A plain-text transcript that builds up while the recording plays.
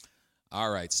All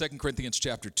right, 2 Corinthians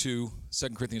chapter 2, 2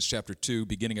 Corinthians chapter 2,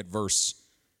 beginning at verse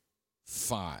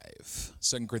 5.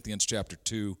 2 Corinthians chapter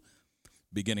 2,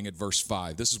 beginning at verse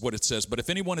 5. This is what it says, "But if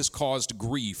anyone has caused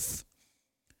grief,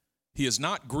 he has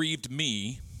not grieved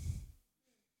me,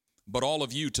 but all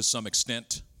of you to some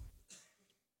extent,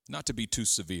 not to be too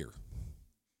severe.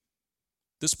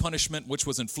 This punishment which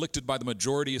was inflicted by the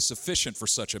majority is sufficient for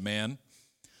such a man,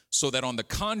 so that on the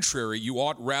contrary you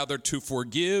ought rather to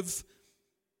forgive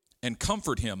and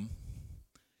comfort him,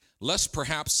 lest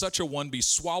perhaps such a one be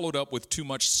swallowed up with too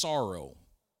much sorrow.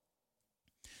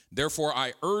 Therefore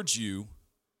I urge you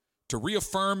to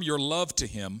reaffirm your love to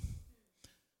him,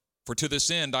 for to this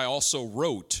end I also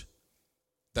wrote,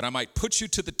 that I might put you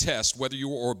to the test whether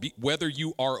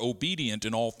you are obedient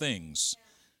in all things.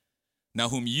 Now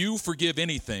whom you forgive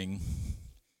anything,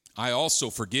 I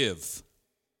also forgive.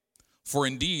 For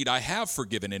indeed I have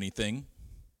forgiven anything.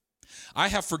 I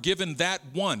have forgiven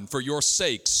that one for your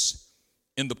sakes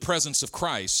in the presence of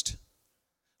Christ,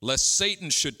 lest Satan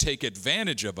should take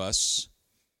advantage of us,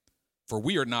 for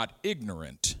we are not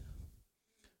ignorant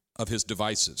of his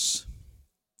devices."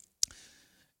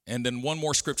 And then one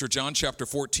more scripture, John chapter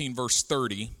 14, verse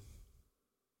 30.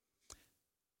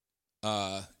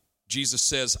 Jesus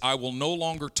says, "I will no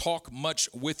longer talk much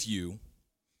with you,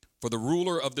 for the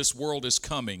ruler of this world is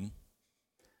coming,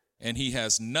 and he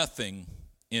has nothing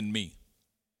in me."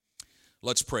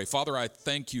 Let's pray. Father, I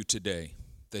thank you today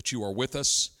that you are with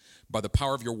us by the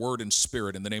power of your word and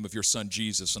spirit in the name of your son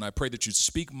Jesus. And I pray that you'd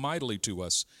speak mightily to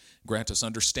us, grant us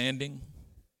understanding,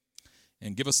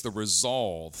 and give us the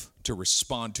resolve to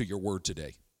respond to your word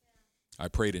today. I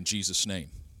pray it in Jesus'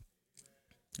 name.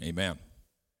 Amen.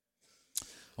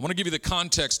 I want to give you the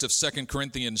context of 2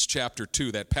 Corinthians chapter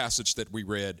 2, that passage that we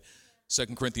read,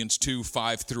 2 Corinthians 2,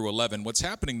 5 through 11. What's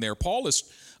happening there? Paul is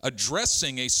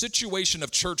addressing a situation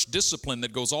of church discipline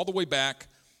that goes all the way back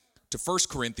to 1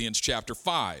 Corinthians chapter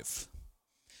 5.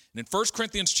 And in 1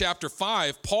 Corinthians chapter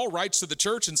 5, Paul writes to the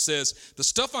church and says, the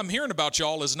stuff I'm hearing about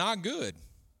y'all is not good.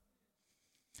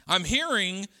 I'm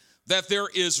hearing that there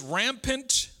is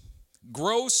rampant,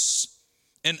 gross,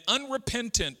 and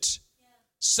unrepentant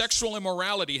sexual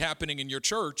immorality happening in your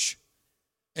church,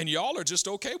 and y'all are just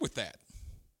okay with that.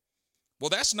 Well,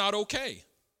 that's not okay.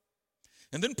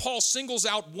 And then Paul singles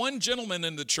out one gentleman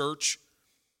in the church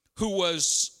who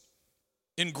was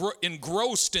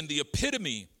engrossed in the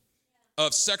epitome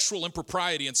of sexual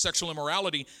impropriety and sexual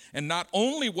immorality, and not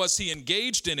only was he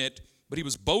engaged in it, but he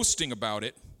was boasting about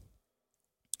it,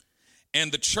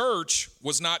 and the church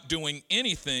was not doing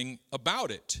anything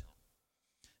about it.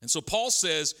 And so Paul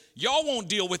says, y'all won't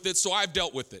deal with it, so I've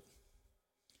dealt with it.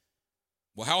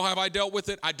 Well, how have I dealt with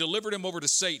it? I delivered him over to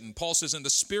Satan. Paul says, in the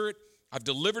spirit, I've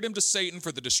delivered him to Satan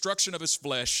for the destruction of his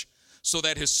flesh, so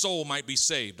that his soul might be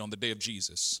saved on the day of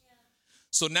Jesus. Yeah.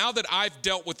 So now that I've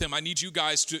dealt with him, I need you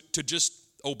guys to just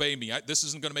obey me. This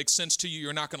isn't going to make sense to you.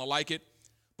 You're not going to like it,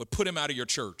 but put him out of your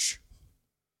church.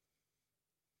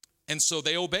 And so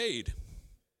they obeyed.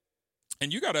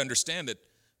 And you got to understand that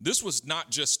this was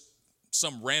not just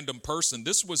some random person.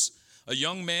 This was a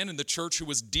young man in the church who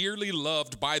was dearly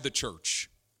loved by the church,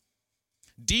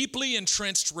 deeply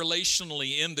entrenched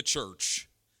relationally in the church,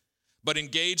 but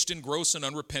engaged in gross and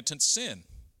unrepentant sin.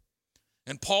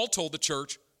 And Paul told the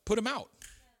church, put him out.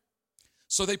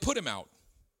 So they put him out.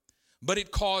 But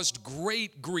it caused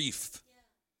great grief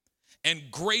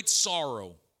and great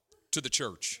sorrow to the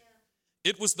church.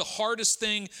 It was the hardest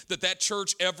thing that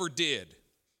church ever did.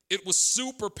 It was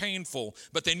super painful,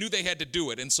 but they knew they had to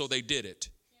do it, and so they did it.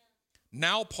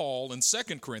 Now Paul in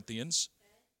 2 Corinthians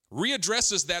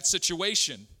readdresses that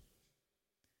situation.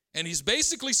 And he's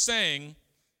basically saying,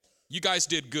 you guys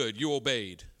did good, you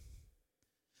obeyed.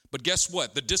 But guess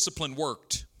what? The discipline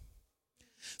worked.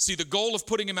 See, the goal of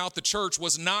putting him out the church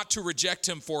was not to reject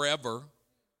him forever,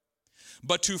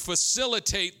 but to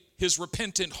facilitate his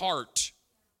repentant heart.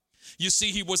 You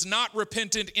see, he was not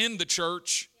repentant in the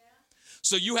church.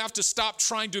 So you have to stop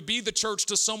trying to be the church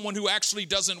to someone who actually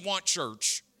doesn't want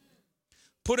church.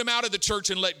 Put him out of the church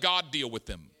and let God deal with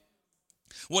him.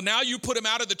 Well, now you put him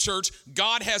out of the church.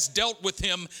 God has dealt with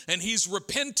him and he's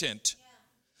repentant.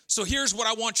 So here's what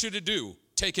I want you to do.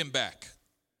 Take him back.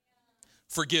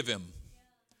 Forgive him.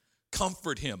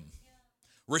 Comfort him.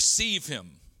 Receive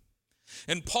him.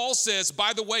 And Paul says,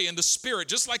 by the way, in the spirit,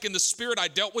 just like in the spirit I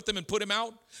dealt with him and put him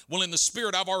out, well, in the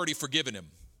spirit I've already forgiven him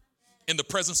in the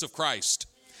presence of Christ.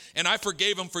 And I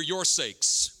forgave him for your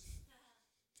sakes.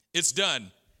 It's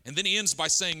done. And then he ends by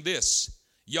saying this,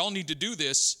 y'all need to do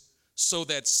this so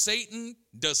that Satan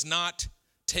does not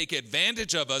take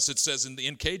advantage of us, it says in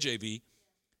KJV,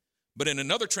 But in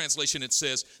another translation, it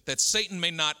says that Satan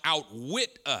may not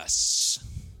outwit us.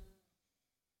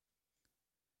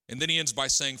 And then he ends by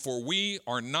saying, for we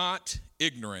are not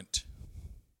ignorant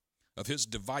of his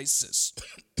devices.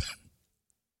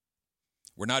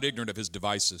 We're not ignorant of his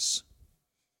devices.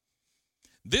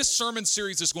 This sermon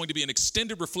series is going to be an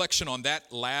extended reflection on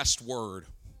that last word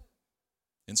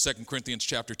in 2 Corinthians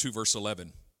chapter 2, verse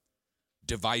 11.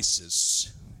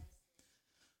 Devices.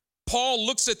 Paul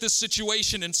looks at this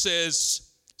situation and says,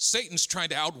 Satan's trying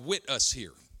to outwit us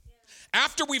here.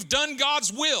 After we've done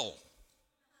God's will,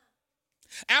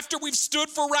 after we've stood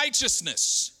for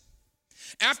righteousness,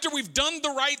 after we've done the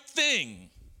right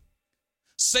thing,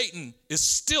 Satan is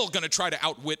still going to try to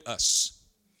outwit us.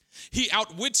 He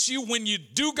outwits you when you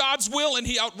do God's will, and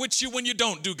he outwits you when you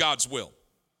don't do God's will.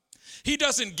 He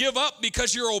doesn't give up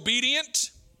because you're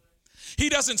obedient. He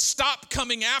doesn't stop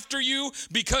coming after you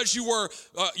because you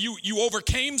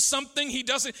overcame something. He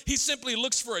doesn't. He simply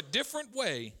looks for a different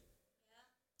way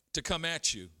to come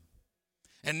at you.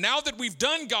 And now that we've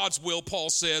done God's will, Paul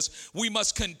says, we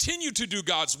must continue to do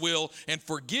God's will and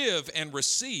forgive and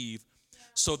receive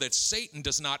so that Satan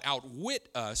does not outwit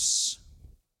us,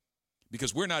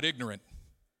 because we're not ignorant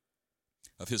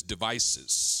of his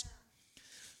devices.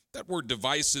 That word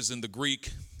devices in the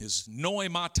Greek is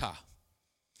noemata.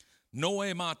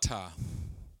 Noemata.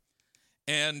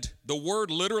 And the word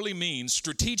literally means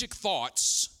strategic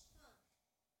thoughts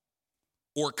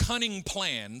or cunning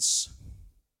plans.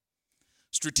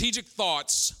 Strategic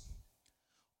thoughts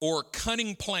or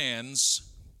cunning plans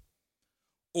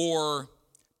or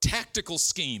tactical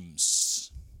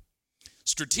schemes.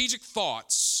 Strategic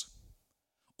thoughts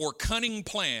or cunning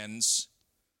plans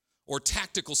or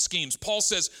tactical schemes. Paul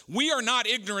says, we are not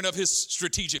ignorant of his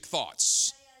strategic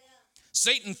thoughts.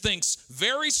 Satan thinks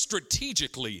very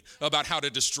strategically about how to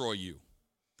destroy you.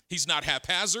 He's not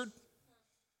haphazard.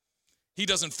 He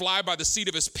doesn't fly by the seat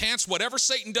of his pants. Whatever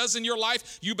Satan does in your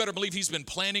life, you better believe he's been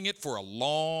planning it for a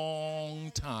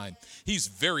long time. He's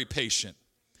very patient.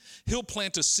 He'll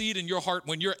plant a seed in your heart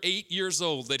when you're 8 years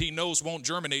old that he knows won't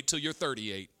germinate till you're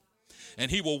 38.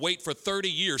 And he will wait for 30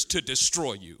 years to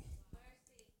destroy you.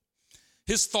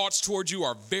 His thoughts toward you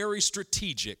are very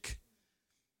strategic.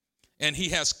 And he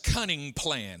has cunning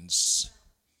plans.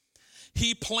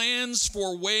 He plans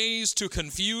for ways to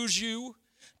confuse you,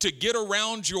 to get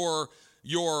around your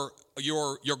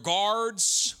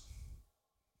guards,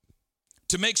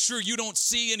 to make sure you don't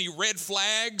see any red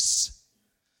flags,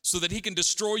 so that he can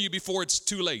destroy you before it's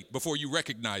too late, before you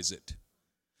recognize it.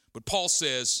 But Paul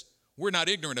says, we're not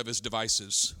ignorant of his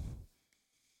devices.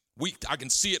 I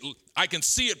can see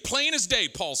it plain as day,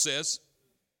 Paul says.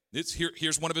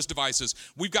 Here's one of his devices.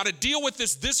 We've got to deal with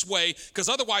this way, because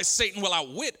otherwise Satan will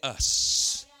outwit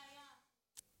us.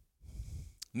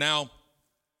 Now,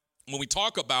 when we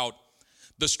talk about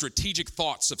the strategic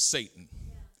thoughts of Satan,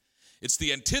 it's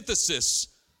the antithesis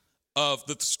of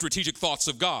the strategic thoughts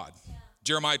of God.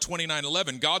 Jeremiah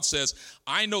 29:11, God says,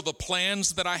 I know the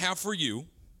plans that I have for you,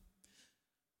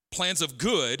 plans of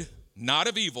good, not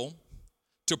of evil,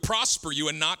 to prosper you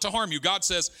and not to harm you. God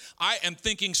says, I am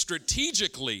thinking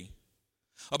strategically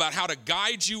about how to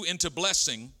guide you into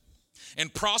blessing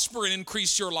and prosper and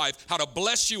increase your life, how to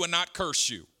bless you and not curse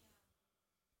you.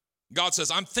 God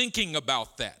says, I'm thinking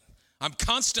about that. I'm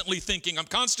constantly thinking, I'm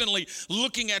constantly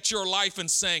looking at your life and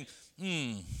saying,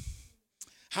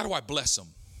 how do I bless him?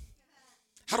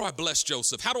 How do I bless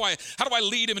Joseph? How do I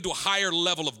lead him into a higher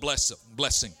level of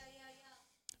blessing?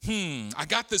 I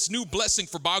got this new blessing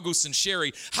for Bagus and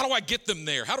Sherry. How do I get them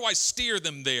there? How do I steer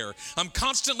them there? I'm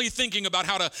constantly thinking about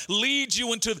how to lead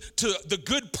you into the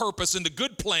good purpose and the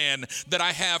good plan that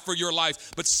I have for your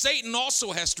life. But Satan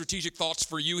also has strategic thoughts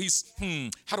for you. He's,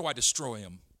 how do I destroy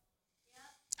him?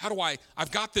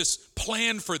 I've got this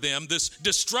plan for them, this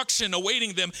destruction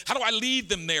awaiting them. How do I lead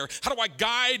them there? How do I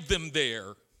guide them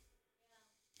there?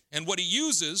 And what he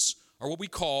uses are what we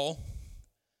call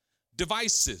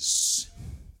devices.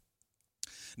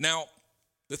 Now,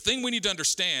 the thing we need to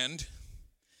understand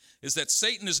is that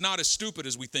Satan is not as stupid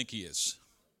as we think he is.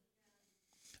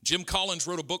 Jim Collins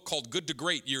wrote a book called Good to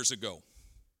Great years ago.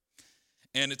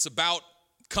 And it's about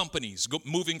companies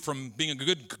moving from being a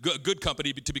good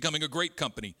company to becoming a great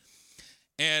company.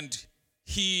 And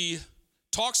he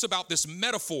talks about this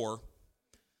metaphor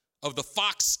of the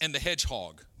fox and the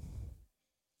hedgehog.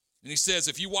 And he says,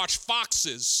 if you watch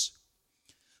foxes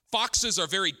are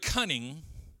very cunning,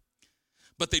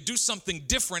 but they do something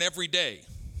different every day.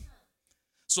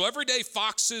 So every day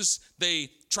foxes, they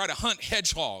try to hunt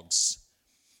hedgehogs.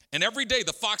 And every day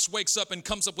the fox wakes up and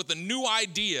comes up with a new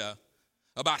idea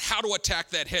about how to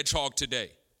attack that hedgehog today.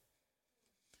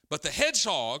 But the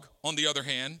hedgehog, on the other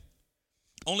hand,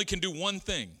 only can do one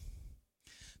thing.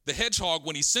 The hedgehog,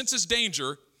 when he senses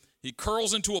danger, he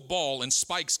curls into a ball and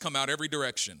spikes come out every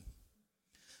direction.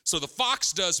 So the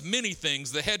fox does many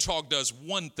things, the hedgehog does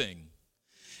one thing.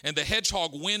 And the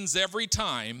hedgehog wins every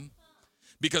time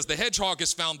because the hedgehog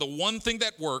has found the one thing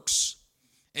that works,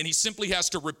 and he simply has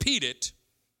to repeat it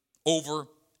over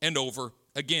and over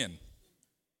again.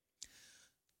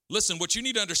 Listen, what you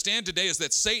need to understand today is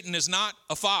that Satan is not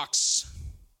a fox.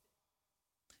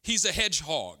 He's a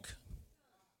hedgehog.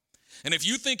 And if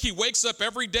you think he wakes up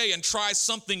every day and tries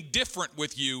something different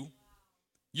with you,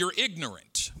 you're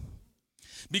ignorant.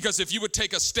 Because if you would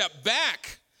take a step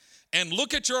back and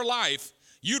look at your life,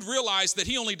 you'd realize that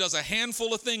he only does a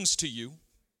handful of things to you,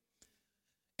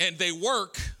 and they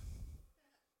work,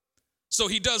 so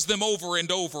he does them over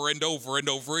and over and over and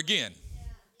over again.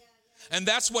 And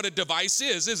that's what a device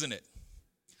is, isn't it?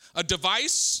 A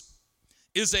device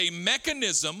is a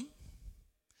mechanism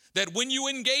that when you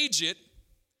engage it,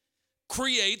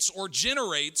 creates or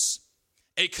generates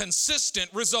a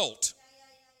consistent result.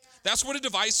 That's what a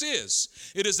device is.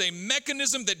 It is a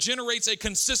mechanism that generates a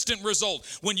consistent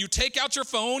result. When you take out your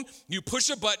phone, you push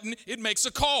a button, it makes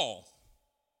a call.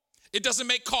 It doesn't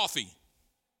make coffee.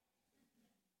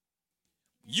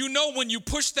 You know when you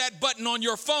push that button on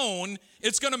your phone,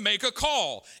 it's going to make a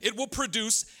call. It will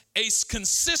produce a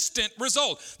consistent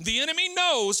result. The enemy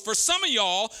knows for some of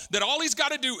y'all that all he's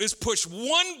got to do is push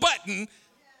one button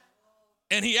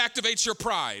and he activates your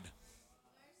pride.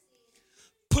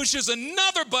 Pushes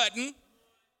another button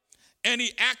and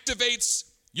he activates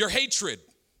your hatred.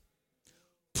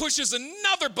 Pushes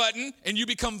another button and you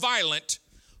become violent.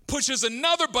 Pushes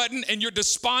another button and you're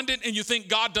despondent and you think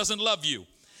God doesn't love you.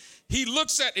 He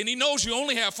looks at and he knows you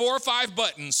only have 4 or 5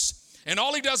 buttons, and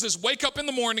all he does is wake up in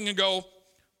the morning and go,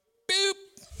 boop,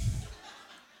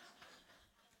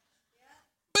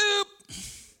 boop.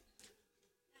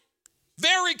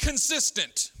 Very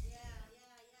consistent.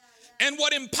 And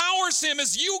what empowers him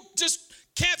is you just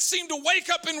can't seem to wake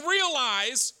up and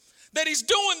realize that he's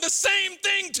doing the same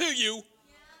thing to you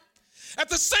at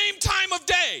the same time of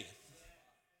day,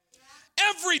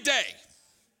 every day,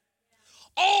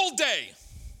 all day.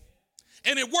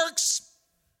 And it works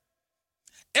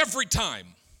every time.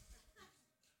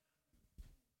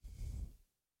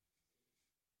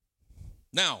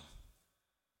 Now,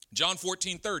 John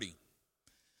 14:30.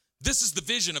 This is the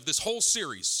vision of this whole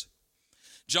series.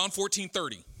 John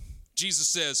 14:30. Jesus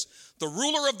says, the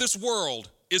ruler of this world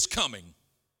is coming,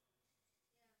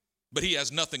 but he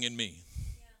has nothing in me.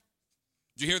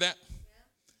 Did you hear that?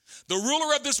 The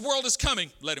ruler of this world is coming.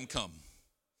 Let him come.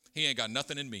 He ain't got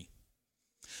nothing in me.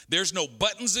 There's no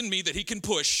buttons in me that he can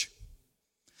push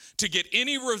to get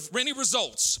any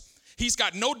results. He's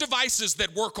got no devices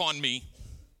that work on me.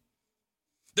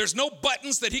 There's no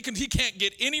buttons that he can't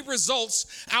get any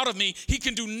results out of me. He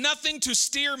can do nothing to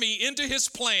steer me into his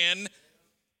plan.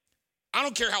 I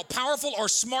don't care how powerful or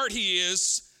smart he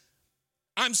is.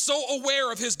 I'm so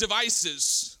aware of his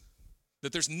devices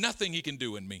that there's nothing he can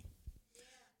do in me.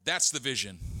 That's the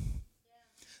vision.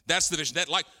 That's the vision. That,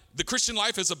 like, the Christian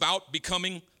life is about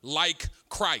becoming like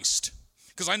Christ.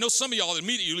 Because I know some of y'all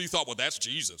immediately thought, well, that's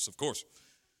Jesus, of course.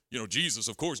 You know, Jesus,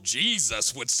 of course.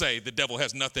 Jesus would say the devil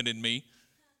has nothing in me.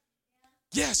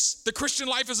 Yes, the Christian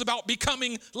life is about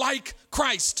becoming like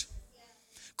Christ.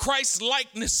 Christ's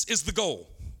likeness is the goal.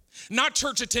 Not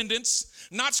church attendance,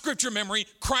 not scripture memory.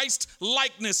 Christ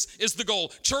likeness is the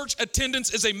goal. Church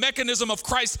attendance is a mechanism of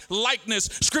Christ likeness.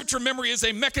 Scripture memory is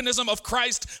a mechanism of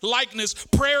Christ likeness.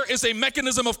 Prayer is a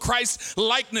mechanism of Christ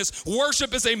likeness.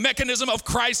 Worship is a mechanism of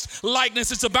Christ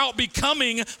likeness. It's about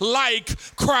becoming like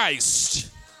Christ.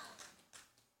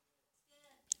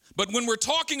 But when we're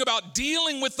talking about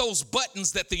dealing with those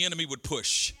buttons that the enemy would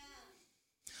push,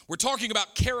 we're talking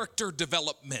about character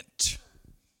development.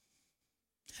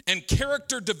 And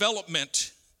character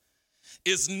development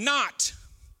is not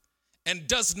and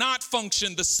does not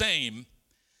function the same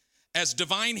as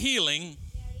divine healing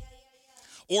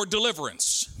or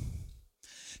deliverance.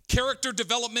 Character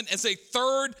development is a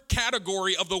third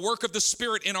category of the work of the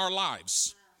Spirit in our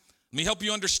lives. Let me help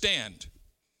you understand.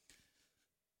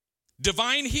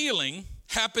 Divine healing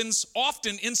happens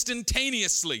often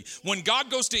instantaneously. When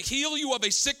God goes to heal you of a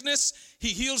sickness, he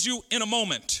heals you in a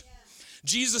moment.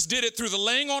 Jesus did it through the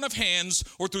laying on of hands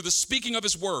or through the speaking of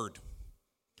his word.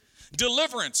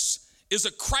 Deliverance is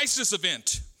a crisis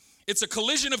event. It's a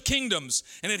collision of kingdoms,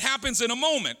 and it happens in a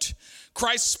moment.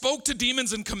 Christ spoke to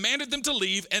demons and commanded them to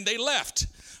leave, and they left.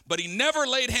 But he never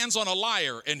laid hands on a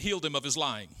liar and healed him of his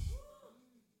lying.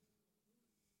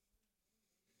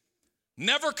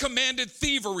 Never commanded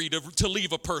thievery to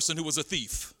leave a person who was a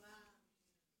thief.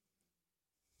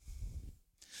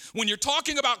 When you're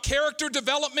talking about character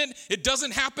development, it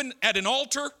doesn't happen at an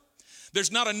altar.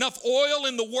 There's not enough oil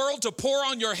in the world to pour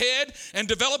on your head and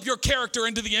develop your character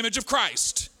into the image of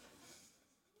Christ.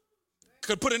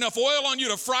 Could put enough oil on you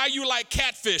to fry you like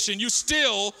catfish, and you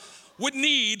still would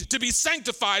need to be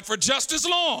sanctified for just as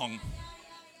long.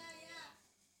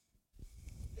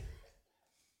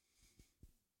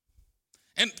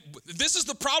 And this is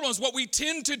the problem, is what we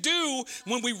tend to do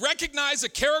when we recognize a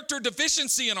character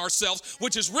deficiency in ourselves,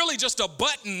 which is really just a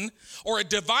button or a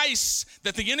device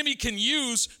that the enemy can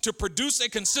use to produce a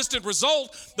consistent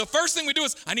result. The first thing we do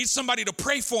is, I need somebody to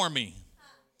pray for me.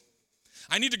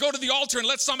 I need to go to the altar and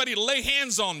let somebody lay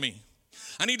hands on me.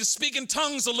 I need to speak in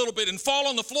tongues a little bit and fall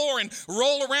on the floor and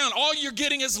roll around. All you're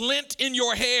getting is lint in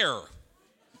your hair.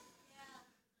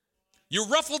 You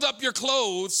ruffled up your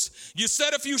clothes, you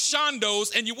said a few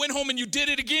shandos, and you went home and you did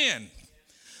it again.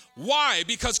 Why?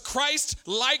 Because Christ's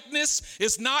likeness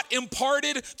is not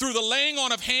imparted through the laying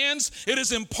on of hands. It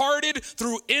is imparted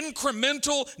through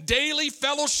incremental daily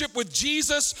fellowship with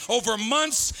Jesus over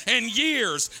months and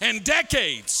years and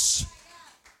decades.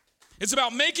 It's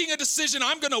about making a decision.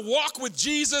 I'm going to walk with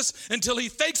Jesus until he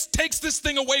takes this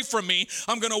thing away from me.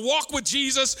 I'm going to walk with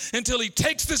Jesus until he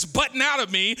takes this button out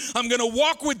of me. I'm going to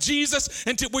walk with Jesus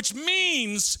which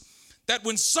means that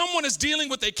when someone is dealing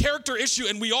with a character issue,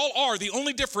 and we all are, the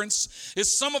only difference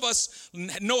is some of us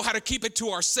know how to keep it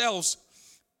to ourselves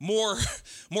more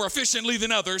efficiently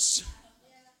than others.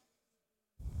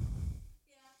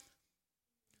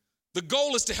 The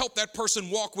goal is to help that person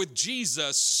walk with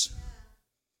Jesus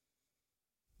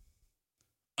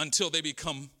until they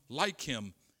become like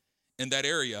him in that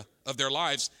area of their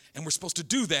lives. And we're supposed to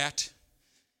do that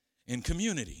in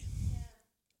community.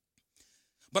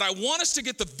 But I want us to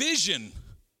get the vision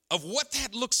of what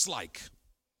that looks like,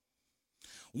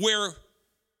 where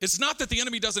it's not that the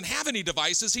enemy doesn't have any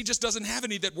devices, he just doesn't have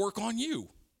any that work on you.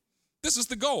 This is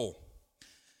the goal.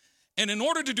 And in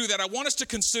order to do that, I want us to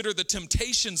consider the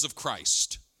temptations of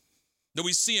Christ that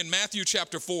we see in Matthew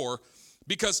chapter 4,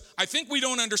 because I think we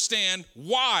don't understand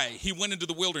why he went into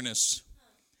the wilderness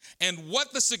and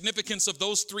what the significance of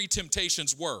those three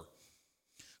temptations were.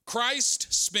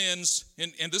 Christ spends,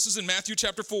 and this is in Matthew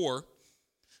chapter 4,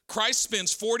 Christ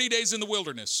spends 40 days in the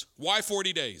wilderness. Why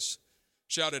 40 days?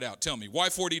 Shout it out. Tell me, why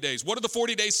 40 days? What do the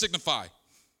 40 days signify?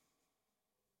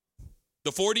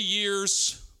 The 40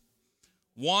 years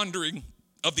wandering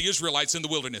of the Israelites in the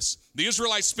wilderness. The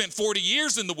Israelites spent 40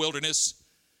 years in the wilderness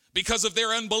because of their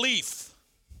unbelief.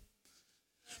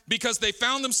 Because they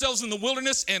found themselves in the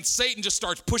wilderness and Satan just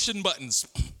starts pushing buttons.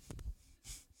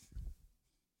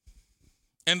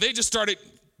 And they just started,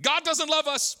 God doesn't love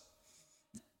us.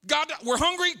 We're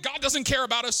hungry. God doesn't care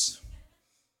about us.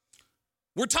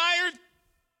 We're tired.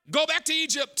 Go back to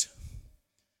Egypt.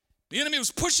 The enemy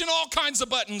was pushing all kinds of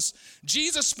buttons.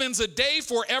 Jesus spends a day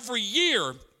for every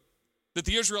year that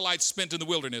the Israelites spent in the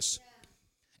wilderness.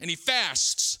 And he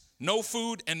fasts, no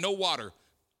food and no water.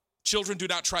 Children, do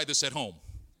not try this at home.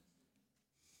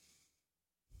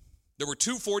 There were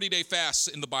 2 40-day fasts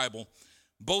in the Bible.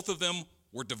 Both of them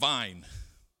were divine.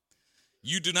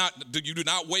 You do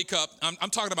not wake up. I'm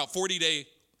talking about 40-day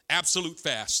absolute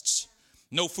fasts.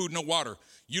 No food, no water.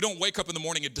 You don't wake up in the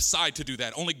morning and decide to do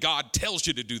that. Only God tells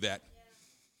you to do that.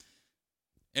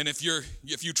 And if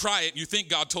you try it, you think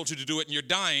God told you to do it and you're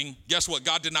dying, guess what?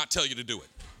 God did not tell you to do it.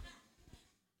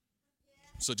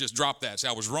 So just drop that. Say,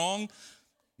 I was wrong.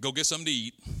 Go get something to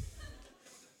eat.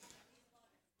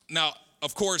 Now,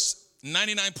 of course,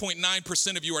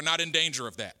 99.9% of you are not in danger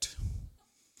of that,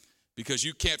 because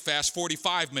you can't fast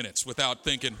 45 minutes without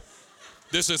thinking,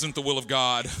 this isn't the will of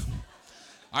God.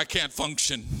 I can't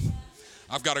function.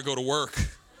 I've got to go to work.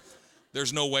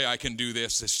 There's no way I can do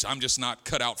this. I'm just not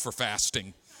cut out for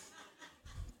fasting.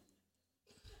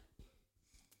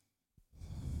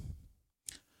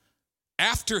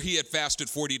 After he had fasted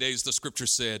 40 days, the scripture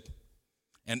said,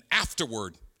 and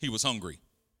afterward he was hungry.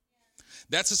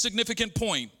 That's a significant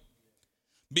point,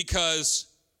 because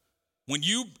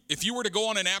if you were to go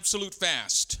on an absolute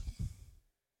fast,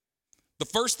 the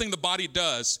first thing the body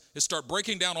does is start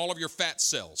breaking down all of your fat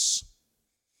cells.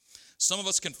 Some of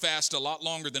us can fast a lot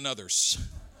longer than others.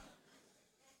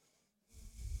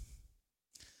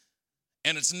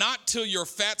 And it's not till your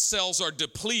fat cells are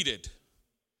depleted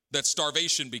that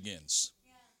starvation begins.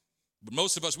 But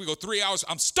most of us, we go 3 hours,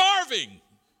 I'm starving.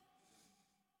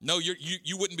 No,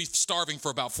 you wouldn't be starving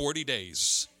for about 40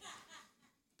 days.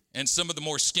 And some of the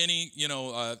more skinny,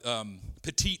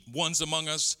 petite ones among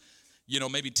us,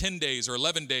 maybe 10 days or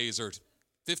 11 days or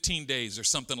 15 days or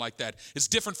something like that. It's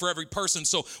different for every person.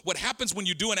 So what happens when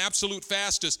you do an absolute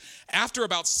fast is after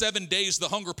about 7 days, the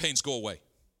hunger pains go away.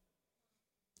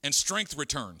 and strength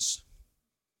returns.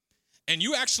 And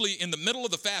you actually, in the middle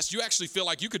of the fast, you actually feel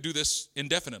like you could do this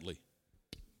indefinitely.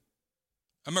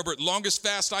 I remember the longest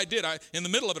fast I did, in the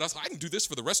middle of it, I was like, I can do this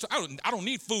for the rest of, I don't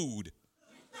need food.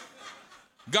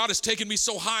 God has taken me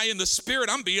so high in the spirit,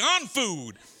 I'm beyond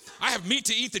food. I have meat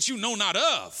to eat that you know not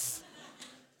of.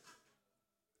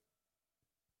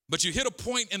 But you hit a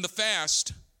point in the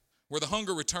fast where the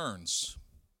hunger returns.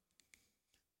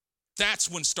 That's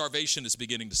when starvation is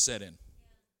beginning to set in.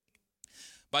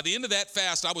 By the end of that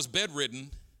fast, I was bedridden,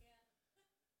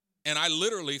 and I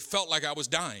literally felt like I was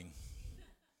dying.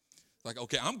 Like,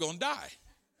 okay, I'm going to die.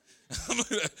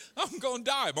 I'm going to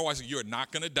die. My wife said, you're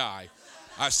not going to die.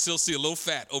 I still see a little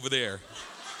fat over there.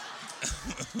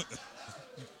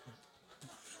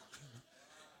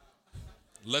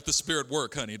 Let the Spirit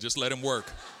work, honey. Just let him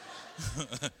work.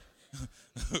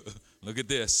 Look at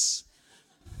this.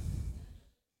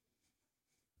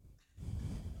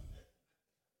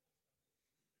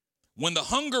 When the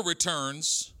hunger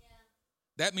returns,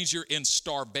 that means you're in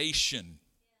starvation.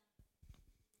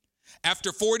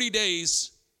 After 40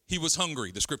 days, he was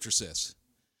hungry, the scripture says.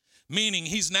 Meaning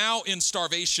he's now in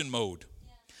starvation mode.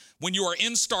 When you are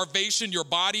in starvation, your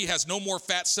body has no more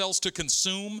fat cells to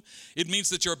consume. It means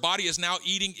that your body is now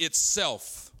eating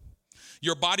itself.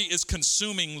 Your body is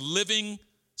consuming living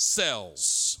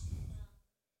cells.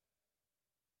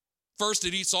 First,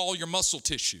 it eats all your muscle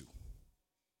tissue.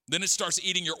 Then it starts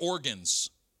eating your organs.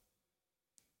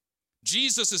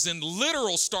 Jesus is in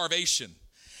literal starvation,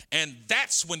 and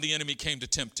that's when the enemy came to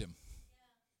tempt him.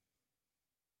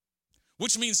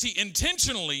 Which means he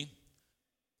intentionally,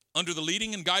 under the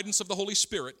leading and guidance of the Holy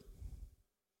Spirit,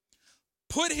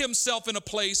 put himself in a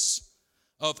place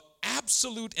of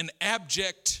absolute and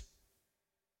abject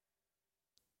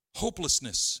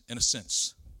hopelessness, in a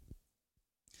sense.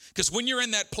 Because when you're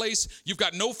in that place, you've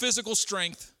got no physical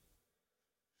strength.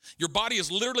 Your body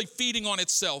is literally feeding on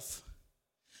itself.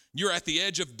 You're at the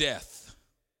edge of death.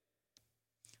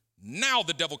 Now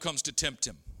the devil comes to tempt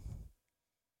him.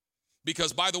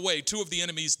 Because, by the way, two of the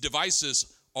enemy's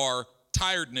devices are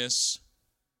tiredness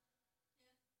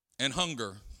and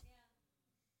hunger.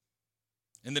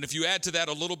 And then if you add to that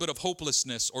a little bit of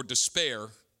hopelessness or despair,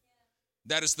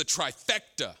 that is the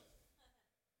trifecta.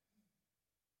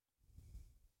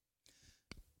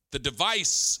 The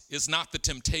device is not the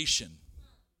temptation.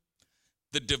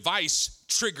 The device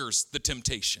triggers the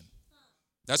temptation.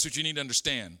 That's what you need to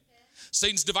understand.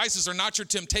 Satan's devices are not your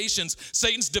temptations.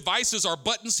 Satan's devices are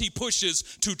buttons he pushes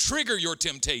to trigger your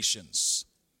temptations.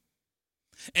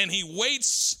 And he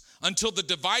waits until the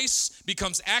device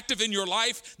becomes active in your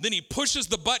life. Then he pushes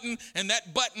the button, and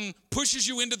that button pushes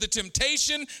you into the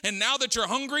temptation. And now that you're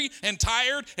hungry and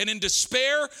tired and in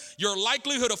despair, your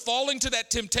likelihood of falling to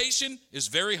that temptation is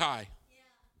very high.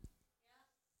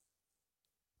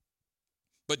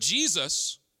 But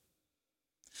Jesus,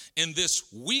 in this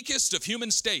weakest of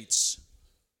human states,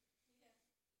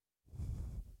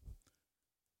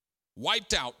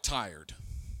 wiped out, tired,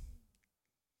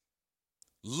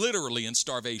 literally in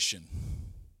starvation.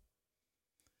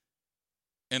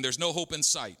 And there's no hope in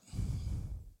sight.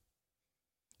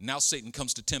 Now Satan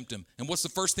comes to tempt him. And what's the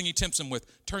first thing he tempts him with?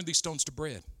 Turn these stones to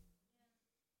bread.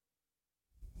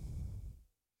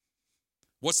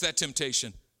 What's that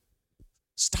temptation?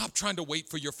 Stop trying to wait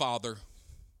for your father.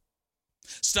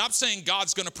 Stop saying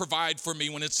God's going to provide for me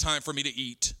when it's time for me to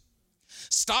eat.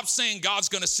 Stop saying God's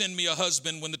going to send me a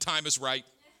husband when the time is right.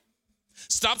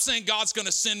 Stop saying God's going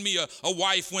to send me a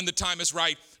wife when the time is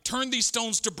right. Turn these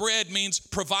stones to bread means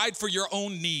provide for your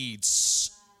own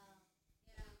needs.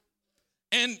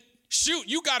 And shoot,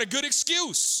 you got a good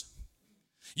excuse.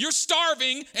 You're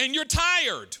starving and you're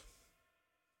tired.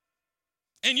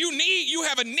 And you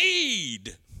have a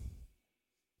need.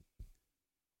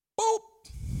 Boop.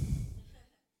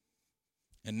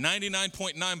 And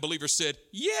 99.9 believers said,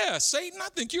 yeah, Satan, I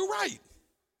think you're right.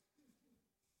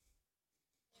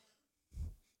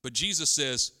 But Jesus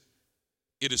says,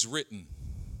 it is written,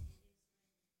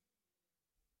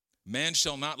 man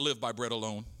shall not live by bread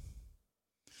alone,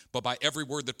 but by every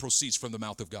word that proceeds from the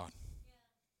mouth of God.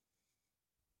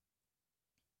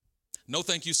 No,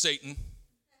 thank you, Satan.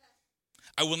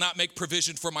 I will not make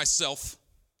provision for myself.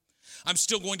 I'm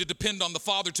still going to depend on the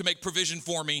Father to make provision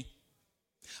for me.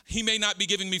 He may not be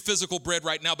giving me physical bread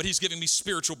right now, but he's giving me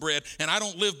spiritual bread. And I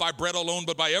don't live by bread alone,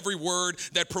 but by every word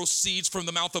that proceeds from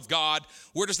the mouth of God.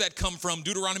 Where does that come from?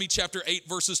 Deuteronomy chapter 8,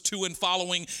 verses 2 and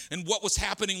following. And what was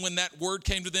happening when that word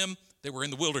came to them? They were in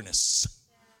the wilderness.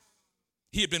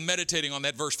 He had been meditating on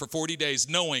that verse for 40 days,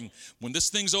 knowing when this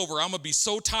thing's over, I'm going to be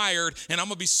so tired and I'm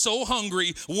going to be so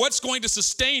hungry. What's going to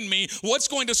sustain me? What's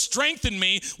going to strengthen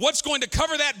me? What's going to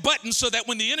cover that button so that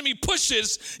when the enemy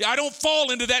pushes, I don't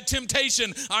fall into that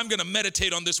temptation? I'm going to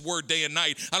meditate on this word day and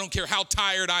night. I don't care how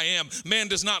tired I am. Man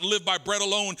does not live by bread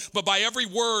alone, but by every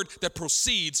word that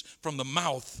proceeds from the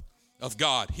mouth of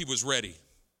God. He was ready.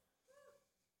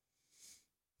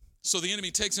 So the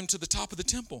enemy takes him to the top of the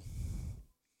temple.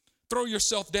 Throw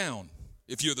yourself down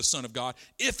if you're the Son of God.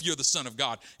 If you're the Son of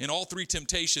God. In all three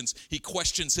temptations, he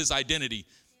questions his identity.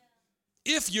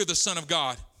 If you're the Son of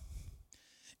God,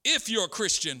 if you're a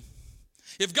Christian,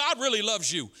 if God really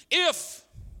loves you, if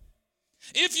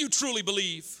you truly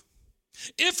believe,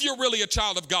 if you're really a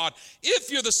child of God,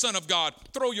 if you're the Son of God,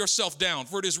 throw yourself down.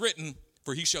 For it is written,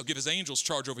 for he shall give his angels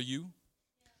charge over you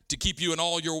to keep you in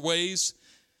all your ways.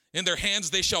 In their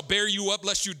hands they shall bear you up,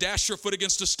 lest you dash your foot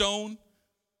against a stone.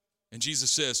 And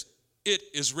Jesus says, it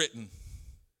is written,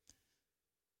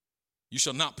 you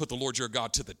shall not put the Lord your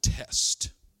God to the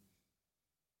test.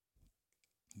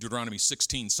 Deuteronomy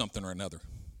 16, something or another.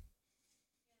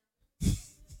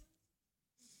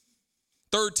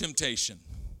 Third temptation,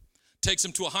 takes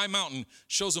him to a high mountain,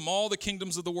 shows him all the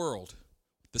kingdoms of the world.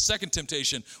 The second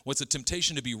temptation was a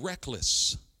temptation to be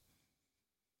reckless.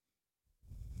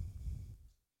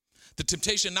 The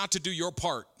temptation not to do your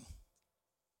part.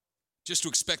 Just to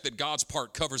expect that God's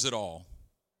part covers it all.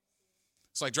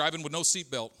 It's like driving with no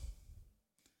seatbelt.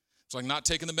 It's like not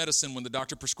taking the medicine when the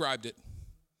doctor prescribed it.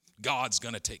 God's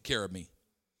going to take care of me.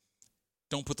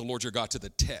 Don't put the Lord your God to the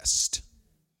test.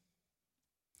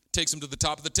 Takes him to the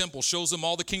top of the temple, shows him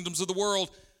all the kingdoms of the world.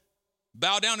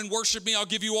 Bow down and worship me, I'll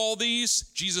give you all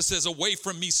these. Jesus says, away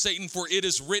from me, Satan, for it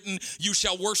is written, you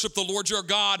shall worship the Lord your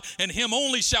God, and him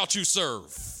only shalt you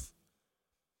serve.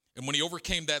 And when he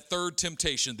overcame that third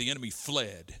temptation, the enemy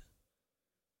fled,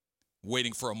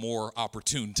 waiting for a more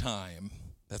opportune time.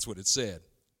 That's what it said.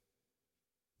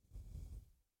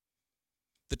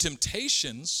 The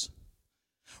temptations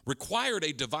required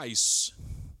a device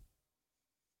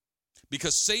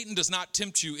because Satan does not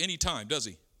tempt you anytime, does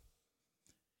he?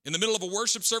 In the middle of a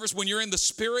worship service, when you're in the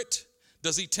spirit,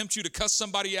 does he tempt you to cuss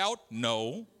somebody out?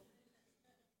 No.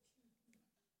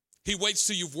 He waits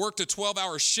till you've worked a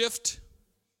 12-hour shift.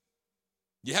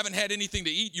 You haven't had anything to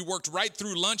eat. You worked right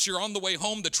through lunch. You're on the way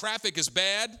home. The traffic is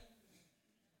bad.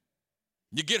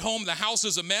 You get home, the house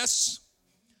is a mess.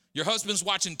 Your husband's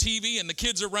watching TV and the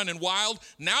kids are running wild.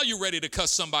 Now you're ready to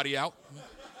cuss somebody out.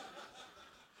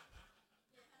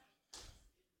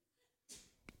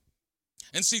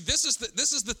 And see, this is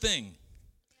the thing.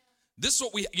 This is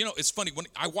what we, it's funny. When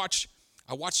I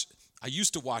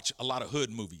used to watch a lot of hood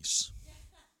movies.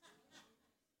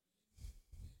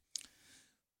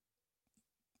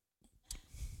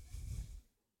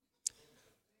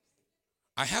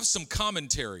 I have some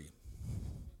commentary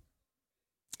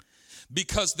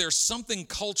because there's something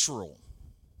cultural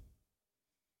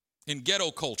in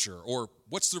ghetto culture, or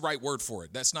what's the right word for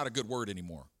it? That's not a good word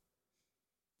anymore.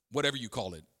 Whatever you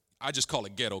call it. I just call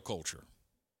it ghetto culture.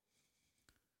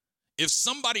 If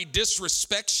somebody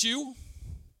disrespects you,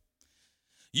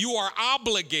 you are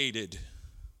obligated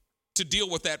to deal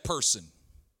with that person.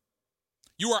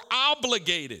 You are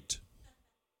obligated.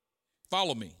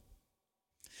 Follow me.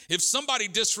 If somebody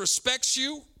disrespects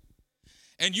you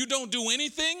and you don't do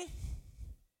anything,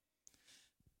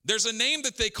 there's a name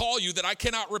that they call you that I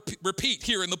cannot repeat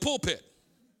here in the pulpit.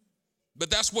 But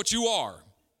that's what you are.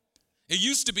 It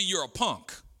used to be you're a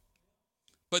punk,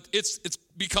 but it's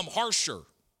become harsher.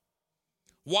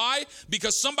 Why?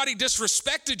 Because somebody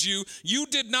disrespected you, you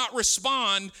did not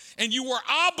respond, and you were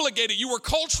obligated. You were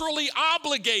culturally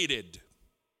obligated.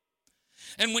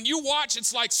 And when you watch,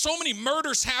 it's like so many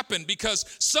murders happen because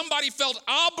somebody felt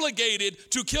obligated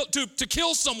to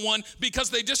kill someone because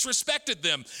they disrespected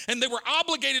them. And they were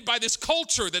obligated by this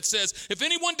culture that says, if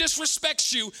anyone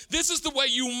disrespects you, this is the way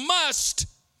you must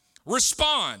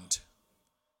respond.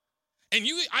 And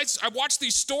I watch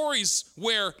these stories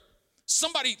where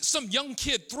some young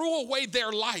kid threw away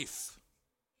their life,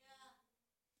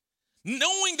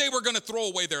 knowing they were going to throw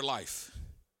away their life.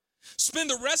 Spend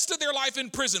the rest of their life in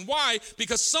prison. Why?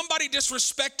 Because somebody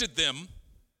disrespected them,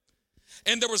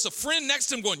 and there was a friend next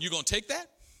to him going, you going to take that?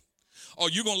 Or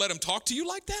you going to let him talk to you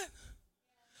like that?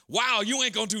 Wow, you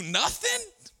ain't going to do nothing?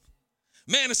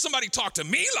 Man, if somebody talked to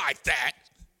me like that.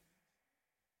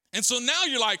 And so now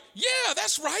you're like, yeah,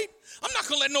 that's right. I'm not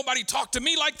going to let nobody talk to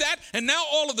me like that. And now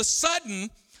all of a sudden,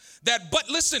 but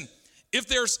listen, if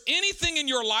there's anything in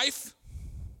your life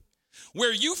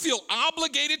where you feel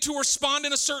obligated to respond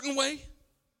in a certain way,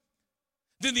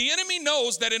 then the enemy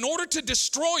knows that in order to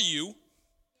destroy you,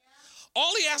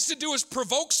 All he has to do is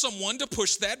provoke someone to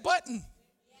push that button.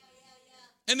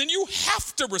 And then you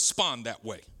have to respond that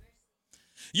way.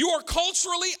 You are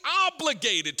culturally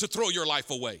obligated to throw your life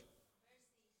away.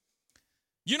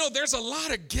 You know, there's a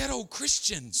lot of ghetto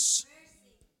Christians.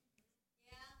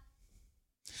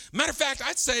 Matter of fact,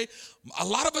 I'd say a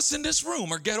lot of us in this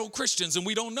room are ghetto Christians and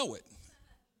we don't know it.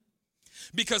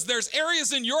 Because there's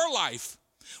areas in your life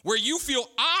where you feel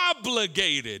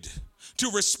obligated to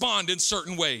respond in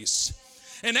certain ways.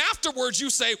 And afterwards you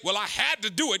say, well, I had to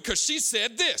do it because she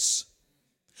said this.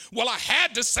 Well, I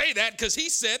had to say that because he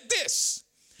said this.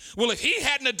 Well, if he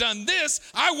hadn't have done this,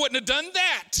 I wouldn't have done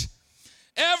that.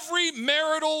 Every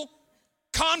marital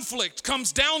conflict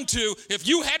comes down to, if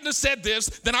you hadn't have said this,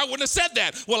 then I wouldn't have said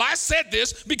that. Well, I said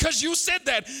this because you said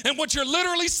that. And what you're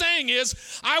literally saying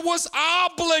is, I was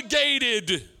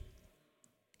obligated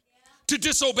to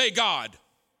disobey God.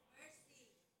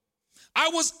 I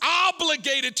was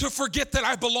obligated to forget that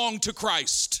I belong to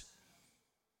Christ.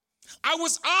 I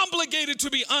was obligated to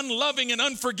be unloving and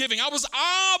unforgiving. I was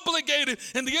obligated,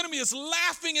 and the enemy is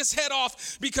laughing his head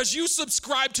off because you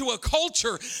subscribe to a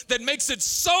culture that makes it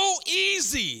so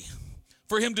easy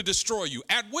for him to destroy you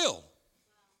at will.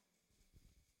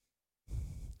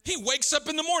 He wakes up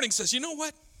in the morning and says, you know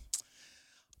what?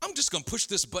 I'm just going to push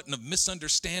this button of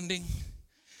misunderstanding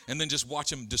and then just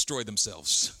watch them destroy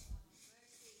themselves.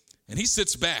 And he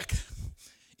sits back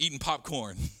eating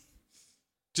popcorn,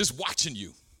 just watching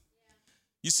you.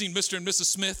 You seen Mr. and Mrs.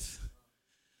 Smith,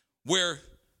 where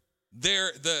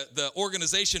the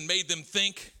organization made them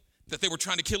think that they were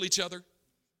trying to kill each other,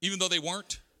 even though they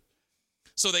weren't.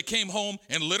 So they came home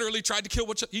and literally tried to kill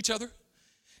each other.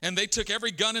 And they took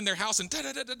every gun in their house and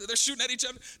they're shooting at each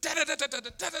other.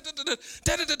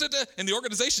 And the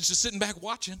organization's just sitting back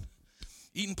watching,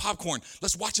 eating popcorn.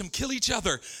 Let's watch them kill each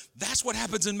other. That's what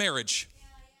happens in marriage.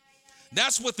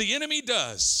 That's what the enemy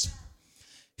does.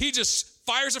 He just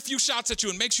fires a few shots at you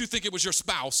and makes you think it was your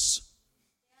spouse,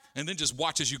 and then just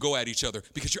watches you go at each other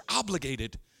because you're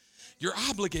obligated. You're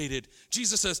obligated.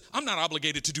 Jesus says, I'm not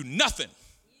obligated to do nothing.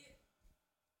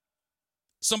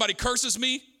 Somebody curses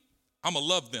me, I'm going to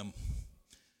love them.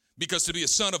 Because to be a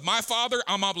son of my Father,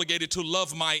 I'm obligated to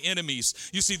love my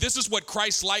enemies. You see, this is what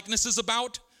Christ likeness is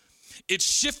about. It's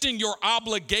shifting your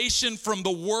obligation from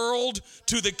the world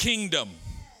to the kingdom.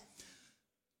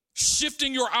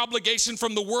 Shifting your obligation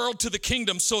from the world to the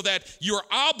kingdom so that you're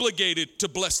obligated to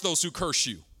bless those who curse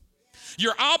you.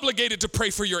 You're obligated to pray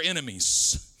for your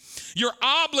enemies. You're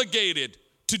obligated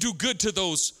to do good to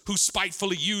those who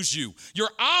spitefully use you.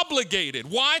 You're obligated.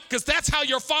 Why? Because that's how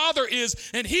your Father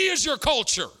is, and he is your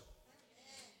culture.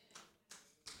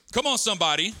 Come on,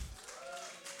 somebody.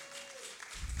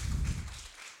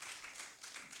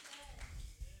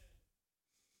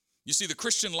 You see, the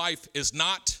Christian life is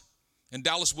not, and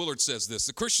Dallas Willard says this,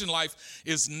 the Christian life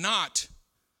is not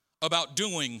about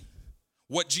doing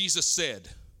what Jesus said.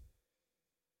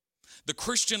 The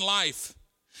Christian life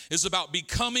is about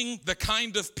becoming the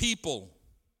kind of people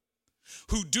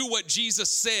who do what Jesus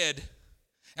said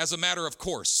as a matter of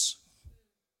course.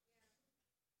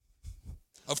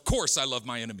 Of course I love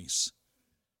my enemies.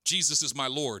 Jesus is my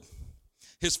Lord.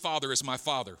 His Father is my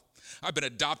Father. I've been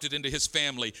adopted into his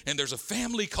family, and there's a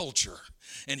family culture.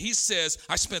 And he says,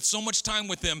 I spent so much time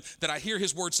with him that I hear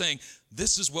his word saying,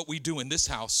 this is what we do in this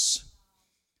house.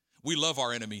 We love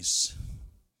our enemies.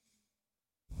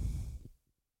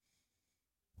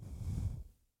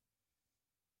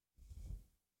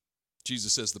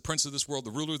 Jesus says, the prince of this world,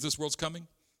 the ruler of this world's coming.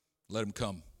 Let him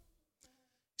come.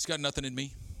 He's got nothing in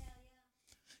me.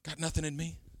 Got nothing in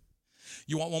me.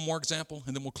 You want one more example,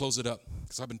 and then we'll close it up,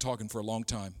 because I've been talking for a long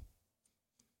time.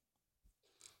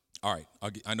 All right,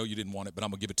 I know you didn't want it, but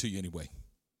I'm going to give it to you anyway.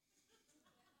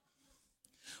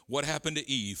 What happened to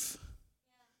Eve?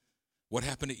 What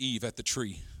happened to Eve at the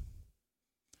tree?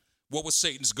 What was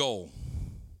Satan's goal?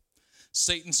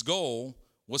 Satan's goal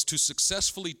was to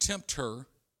successfully tempt her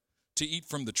to eat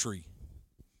from the tree.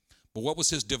 But what was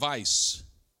his device?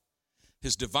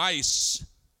 His device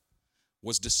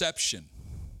was deception.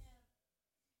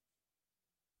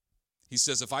 He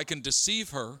says, if I can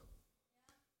deceive her,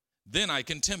 then I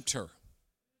can tempt her.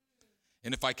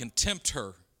 And if I can tempt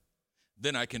her,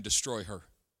 then I can destroy her.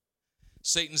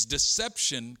 Satan's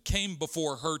deception came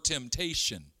before her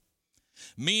temptation.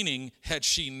 Meaning, had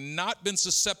she not been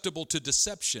susceptible to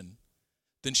deception,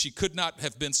 then she could not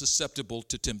have been susceptible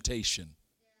to temptation.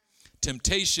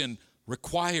 Temptation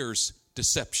requires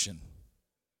deception.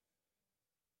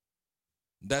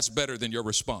 That's better than your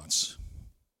response.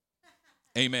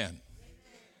 Amen.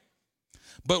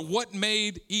 But what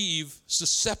made Eve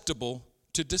susceptible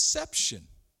to deception?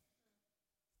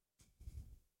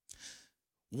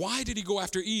 Why did he go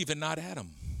after Eve and not Adam?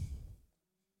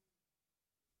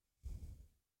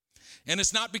 And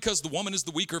it's not because the woman is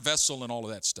the weaker vessel and all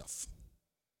of that stuff.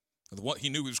 He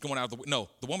knew he was going out of the way. No,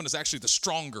 the woman is actually the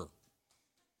stronger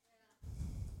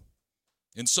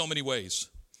in so many ways.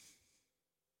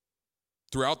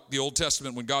 Throughout the Old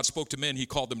Testament, when God spoke to men, he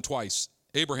called them twice.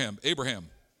 Abraham, Abraham.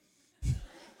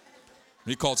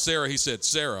 He called Sarah, he said,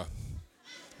 Sarah.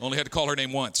 Only had to call her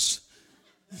name once.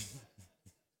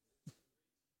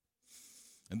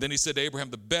 And then he said to Abraham,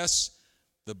 the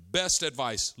best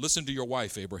advice, listen to your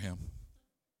wife, Abraham.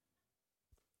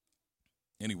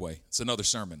 Anyway, it's another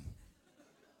sermon.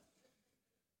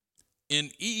 In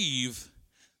Eve,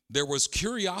 there was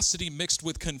curiosity mixed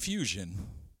with confusion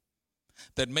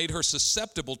that made her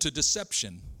susceptible to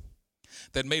deception,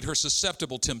 that made her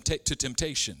susceptible to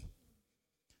temptation.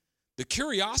 The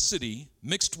curiosity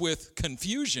mixed with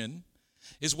confusion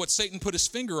is what Satan put his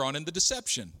finger on in the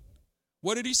deception.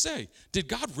 What did he say? Did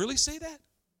God really say that?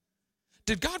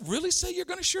 Did God really say you're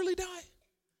going to surely die?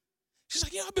 She's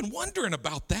like, I've been wondering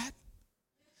about that.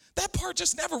 That part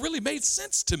just never really made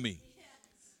sense to me.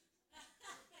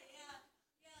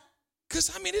 Because,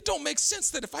 it don't make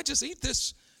sense that if I just eat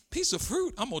this piece of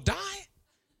fruit, I'm going to die.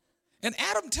 And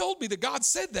Adam told me that God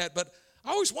said that, but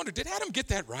I always wondered, did Adam get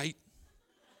that right?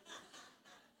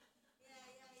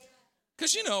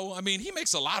 Because, he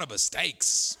makes a lot of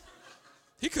mistakes.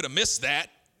 He could have missed that,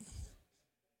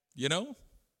 He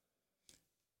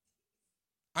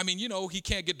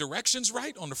can't get directions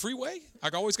right on the freeway. I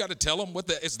always got to tell him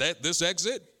this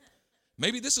exit?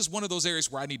 Maybe this is one of those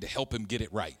areas where I need to help him get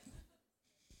it right.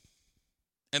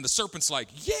 And the serpent's like,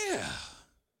 yeah,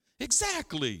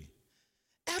 exactly.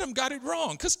 Adam got it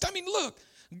wrong. Because, look,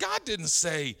 God didn't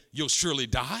say you'll surely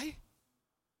die.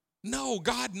 No,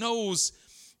 God knows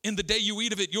in the day you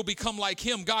eat of it, you'll become like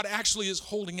him. God actually is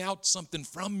holding out something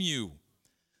from you.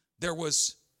 There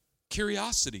was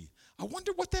curiosity. I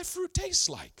wonder what that fruit tastes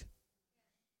like.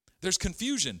 There's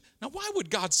confusion. Now, why would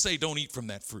God say don't eat from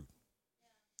that fruit?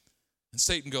 And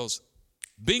Satan goes,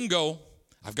 bingo,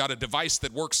 I've got a device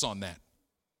that works on that.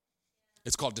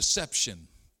 It's called deception.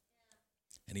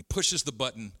 And he pushes the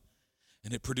button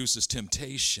and it produces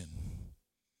temptation.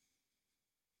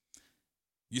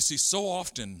 You see, so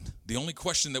often the only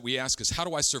question that we ask is, how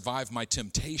do I survive my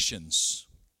temptations?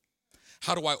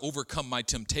 How do I overcome my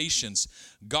temptations?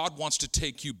 God wants to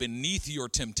take you beneath your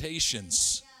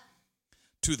temptations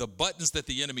to the buttons that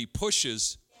the enemy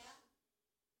pushes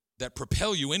that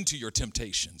propel you into your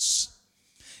temptations.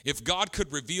 If God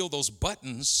could reveal those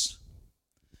buttons,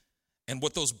 and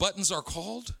what those buttons are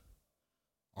called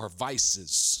are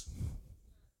vices.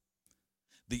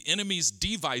 The enemy's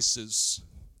devices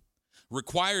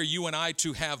require you and I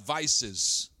to have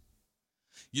vices.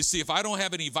 You see, if I don't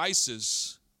have any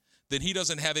vices, then he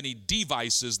doesn't have any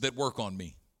devices that work on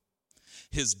me.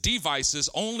 His devices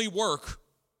only work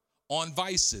on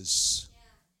vices.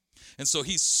 And so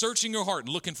he's searching your heart and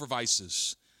looking for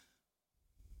vices.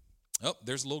 Oh,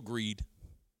 there's a little greed.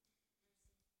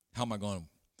 How am I going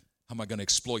to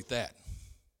exploit that?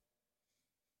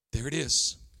 There it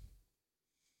is.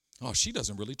 Oh, she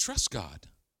doesn't really trust God.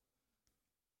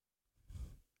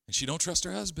 And she don't trust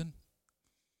her husband.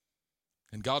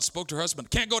 And God spoke to her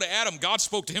husband. Can't go to Adam. God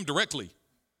spoke to him directly.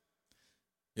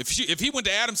 If he went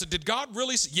to Adam and said, did God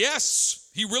really say? Yes,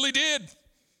 he really did.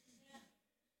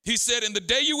 He said, in the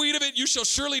day you eat of it, you shall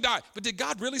surely die. But did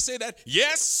God really say that?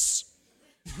 Yes.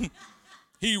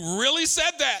 He really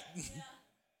said that.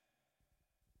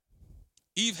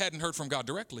 Eve hadn't heard from God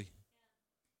directly.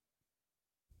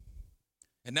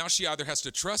 And now she either has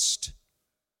to trust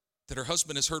that her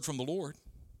husband has heard from the Lord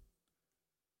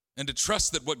and to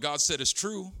trust that what God said is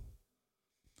true,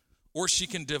 or she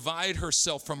can divide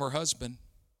herself from her husband.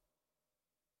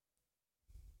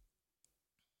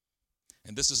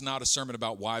 And this is not a sermon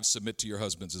about wives submit to your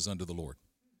husbands as unto the Lord.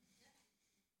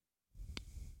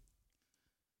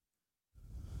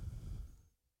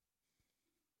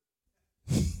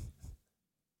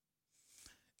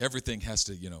 Everything has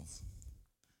to,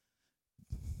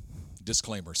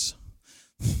 disclaimers.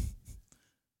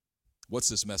 What's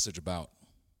this message about?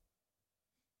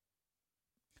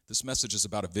 This message is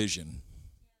about a vision.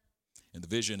 And the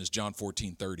vision is John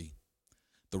 14:30.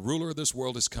 The ruler of this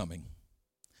world is coming,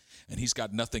 and he's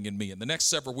got nothing in me. In the next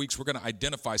several weeks, we're going to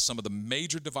identify some of the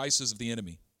major devices of the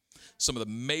enemy, some of the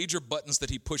major buttons that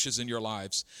he pushes in your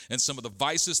lives, and some of the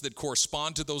vices that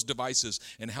correspond to those devices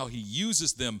and how he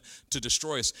uses them to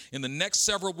destroy us. In the next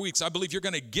several weeks, I believe you're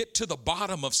going to get to the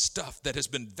bottom of stuff that has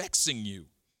been vexing you.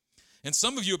 And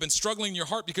some of you have been struggling in your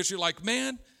heart because you're like,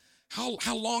 man,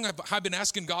 how long have I been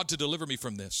asking God to deliver me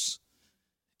from this?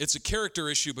 It's a character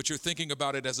issue, but you're thinking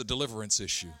about it as a deliverance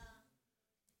issue.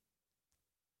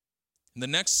 In the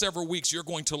next several weeks, you're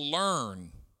going to learn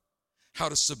how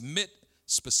to submit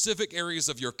specific areas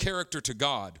of your character to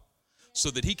God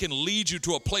so that he can lead you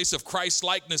to a place of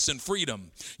Christ-likeness and freedom.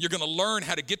 You're going to learn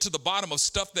how to get to the bottom of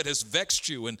stuff that has vexed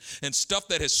you and stuff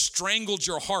that has strangled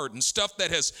your heart and stuff that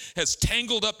has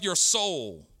tangled up your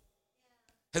soul,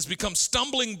 has become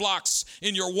stumbling blocks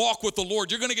in your walk with the Lord.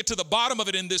 You're going to get to the bottom of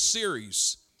it in this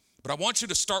series. But I want you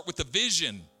to start with the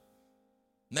vision.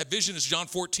 And that vision is John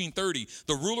 14:30.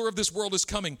 The ruler of this world is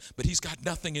coming, but he's got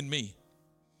nothing in me.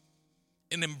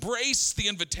 And embrace the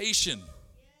invitation.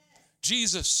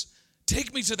 Jesus,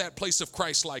 take me to that place of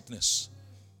Christ-likeness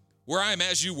where I am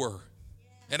as you were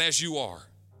and as you are.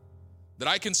 That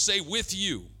I can say with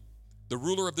you, the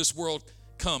ruler of this world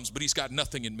comes, but he's got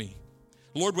nothing in me.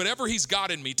 Lord, whatever he's got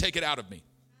in me, take it out of me.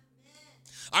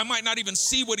 I might not even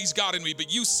see what he's got in me,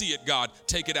 but you see it, God.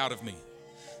 Take it out of me.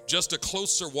 Just a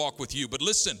closer walk with you. But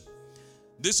listen,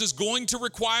 this is going to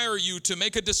require you to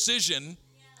make a decision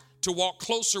to walk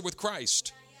closer with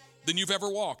Christ than you've ever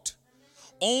walked.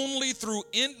 Only through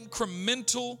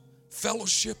incremental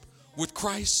fellowship with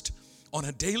Christ on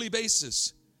a daily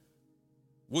basis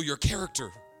will your character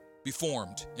be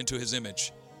formed into his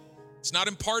image. It's not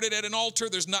imparted at an altar.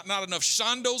 There's not enough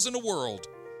shandos in the world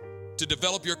to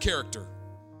develop your character.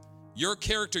 Your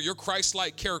character, your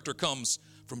Christ-like character comes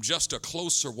from just a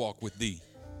closer walk with thee.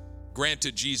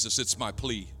 Granted, Jesus, it's my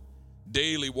plea.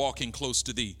 Daily walking close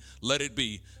to thee. Let it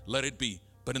be, let it be.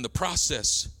 But in the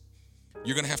process,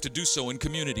 you're going to have to do so in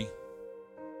community.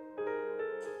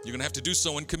 You're going to have to do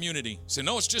so in community. Say,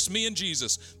 no, it's just me and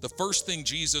Jesus. The first thing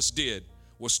Jesus did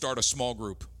was start a small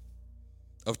group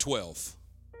of 12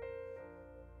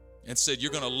 and said,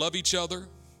 you're going to love each other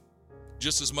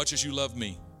just as much as you love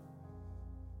me.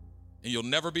 And you'll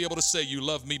never be able to say you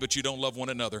love me, but you don't love one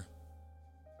another.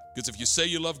 Because if you say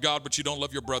you love God, but you don't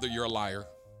love your brother, you're a liar.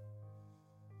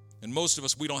 And most of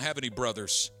us, we don't have any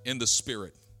brothers in the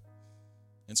spirit.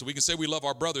 And so we can say we love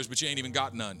our brothers, but you ain't even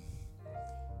got none.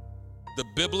 The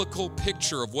biblical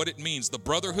picture of what it means, the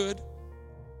brotherhood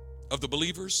of the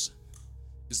believers,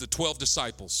 is the 12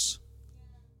 disciples.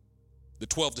 The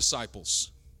 12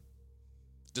 disciples.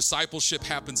 Discipleship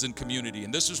happens in community.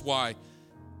 And this is why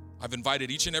I've invited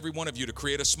each and every one of you to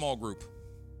create a small group.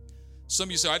 Some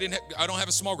of you say, I don't have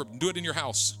a small group. Do it in your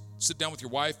house. Sit down with your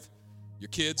wife, your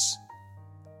kids.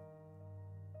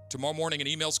 Tomorrow morning, an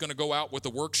email's going to go out with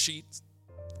a worksheet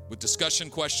with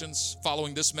discussion questions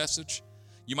following this message.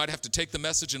 You might have to take the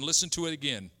message and listen to it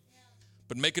again,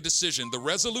 but make a decision. The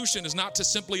resolution is not to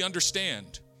simply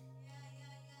understand,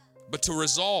 but to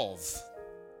resolve.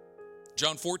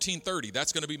 John 14:30,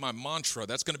 that's going to be my mantra.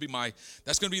 That's going to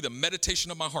be the meditation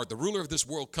of my heart. The ruler of this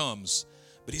world comes,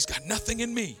 but he's got nothing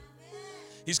in me.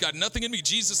 He's got nothing in me.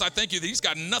 Jesus, I thank you that he's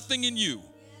got nothing in you.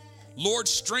 Lord,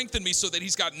 strengthen me so that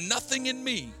he's got nothing in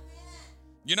me.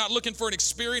 You're not looking for an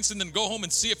experience and then go home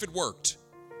and see if it worked.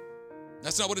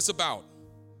 That's not what it's about.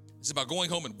 It's about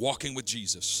going home and walking with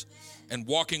Jesus and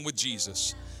walking with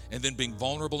Jesus and then being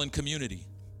vulnerable in community.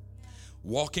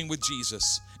 Walking with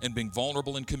Jesus and being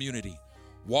vulnerable in community.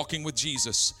 Walking with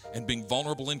Jesus and being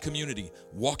vulnerable in community.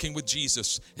 Walking with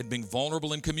Jesus and being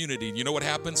vulnerable in community. And you know what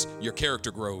happens? Your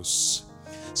character grows.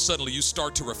 Suddenly you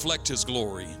start to reflect his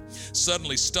glory.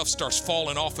 Suddenly stuff starts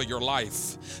falling off of your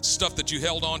life. Stuff that you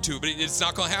held on to, but it's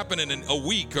not going to happen in a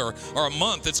week or a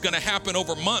month. It's going to happen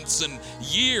over months and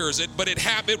years. It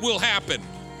will happen.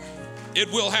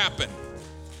 It will happen.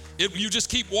 You just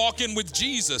keep walking with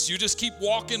Jesus. You just keep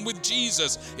walking with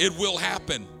Jesus. It will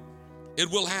happen. It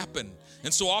will happen.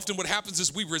 And so often what happens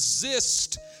is we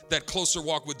resist that closer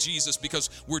walk with Jesus because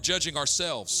we're judging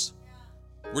ourselves.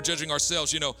 We're judging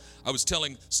ourselves. You know, I was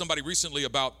telling somebody recently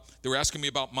they were asking me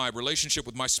about my relationship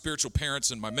with my spiritual parents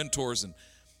and my mentors.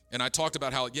 And I talked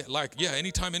about how,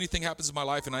 anytime anything happens in my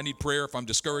life and I need prayer, if I'm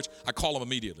discouraged, I call them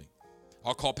immediately.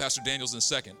 I'll call Pastor Daniels in a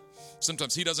second.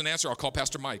 Sometimes he doesn't answer, I'll call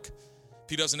Pastor Mike. If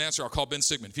he doesn't answer, I'll call Ben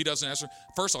Sigmund. If he doesn't answer,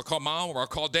 first I'll call mom or I'll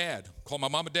call dad. Call my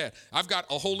mom and dad. I've got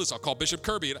a whole list. I'll call Bishop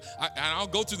Kirby. And I'll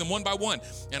go through them one by one.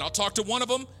 And I'll talk to one of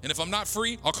them. And if I'm not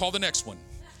free, I'll call the next one.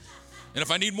 And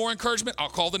if I need more encouragement, I'll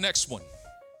call the next one.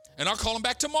 And I'll call them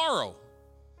back tomorrow.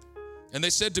 And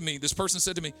this person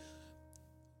said to me,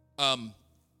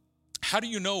 how do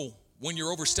you know when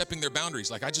you're overstepping their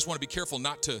boundaries? Like, I just want to be careful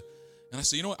not to. And I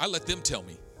said, you know what? I let them tell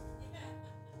me.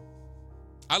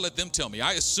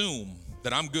 I assume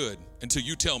that I'm good until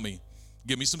you tell me,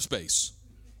 give me some space.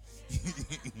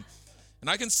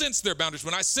 And I can sense their boundaries.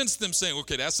 When I sense them saying,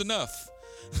 okay, that's enough.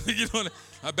 You know,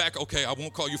 I'm back, okay, I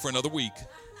won't call you for another week.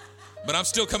 But I'm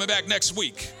still coming back next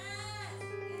week.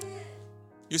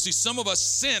 You see, some of us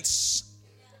sense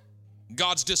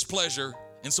God's displeasure,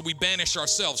 and so we banish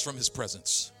ourselves from his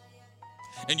presence.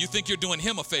 And you think you're doing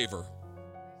him a favor.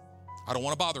 I don't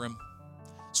want to bother him.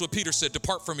 So what Peter said,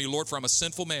 depart from me, Lord, for I'm a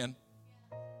sinful man.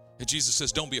 And Jesus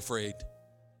says, don't be afraid.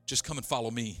 Just come and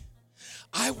follow me.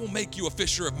 I will make you a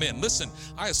fisher of men. Listen,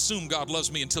 I assume God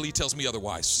loves me until he tells me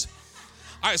otherwise.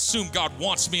 I assume God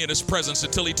wants me in his presence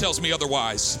until he tells me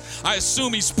otherwise. I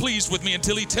assume he's pleased with me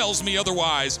until he tells me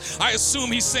otherwise. I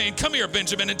assume he's saying, come here,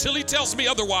 Benjamin, until he tells me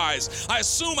otherwise. I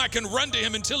assume I can run to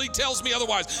him until he tells me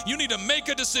otherwise. You need to make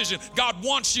a decision. God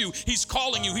wants you. He's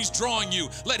calling you. He's drawing you.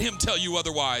 Let him tell you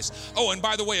otherwise. Oh, and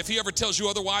by the way, if he ever tells you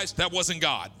otherwise, that wasn't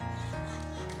God.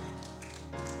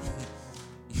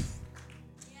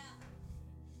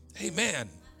 Amen.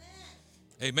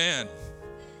 Amen.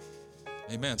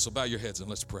 Amen. So bow your heads and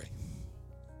let's pray.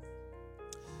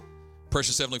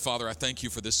 Precious Heavenly Father, I thank you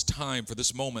for this time, for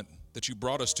this moment that you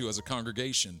brought us to as a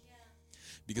congregation.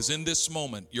 Because in this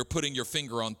moment, you're putting your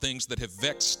finger on things that have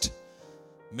vexed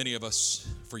many of us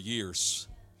for years,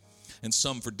 and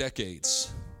some for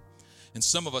decades. And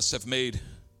some of us have made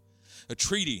a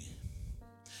treaty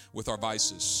with our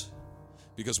vices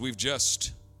because we've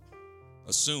just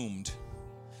assumed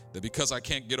that because I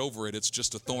can't get over it, it's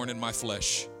just a thorn in my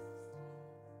flesh.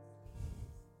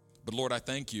 But Lord, I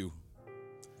thank you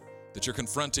that you're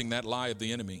confronting that lie of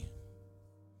the enemy.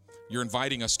 You're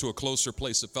inviting us to a closer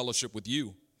place of fellowship with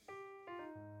you.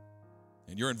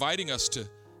 And you're inviting us to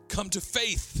come to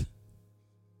faith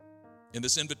in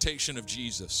this invitation of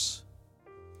Jesus.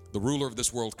 The ruler of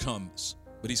this world comes,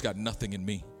 but he's got nothing in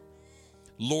me.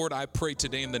 Lord, I pray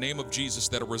today in the name of Jesus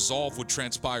that a resolve would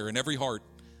transpire in every heart.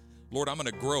 Lord, I'm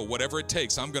going to grow. Whatever it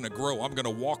takes, I'm going to grow. I'm going to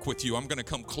walk with you. I'm going to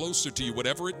come closer to you,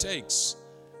 whatever it takes.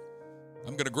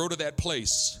 I'm going to grow to that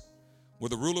place where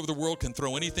the ruler of the world can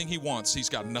throw anything he wants. He's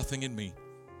got nothing in me.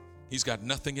 He's got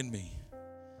nothing in me.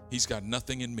 He's got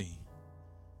nothing in me.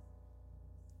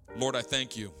 Lord, I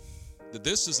thank you that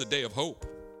this is a day of hope.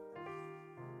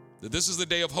 That this is the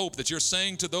day of hope that you're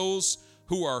saying to those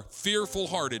who are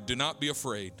fearful-hearted, do not be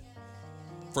afraid.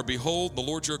 For behold, the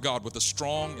Lord your God with a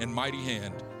strong and mighty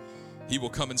hand, he will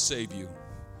come and save you.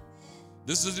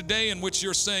 This is a day in which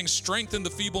you're saying, strengthen the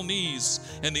feeble knees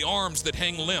and the arms that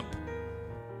hang limp.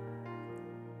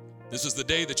 This is the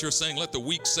day that you're saying, let the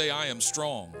weak say, I am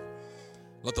strong.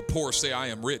 Let the poor say, I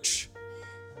am rich.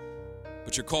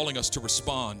 But you're calling us to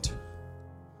respond.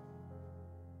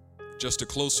 Just a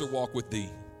closer walk with thee.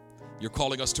 You're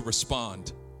calling us to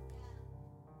respond.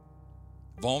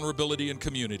 Vulnerability and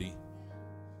community.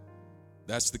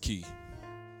 That's the key.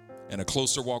 And a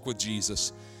closer walk with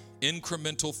Jesus.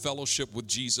 Incremental fellowship with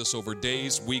Jesus over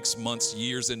days, weeks, months,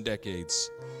 years, and decades.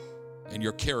 And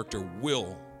your character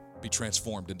will be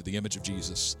transformed into the image of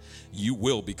Jesus. You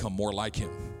will become more like him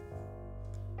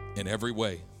in every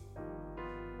way.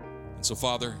 And so,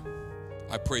 Father,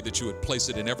 I pray that you would place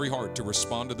it in every heart to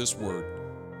respond to this word.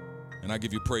 And I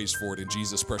give you praise for it in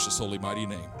Jesus' precious, holy, mighty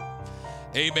name.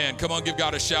 Amen. Come on, give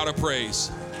God a shout of praise.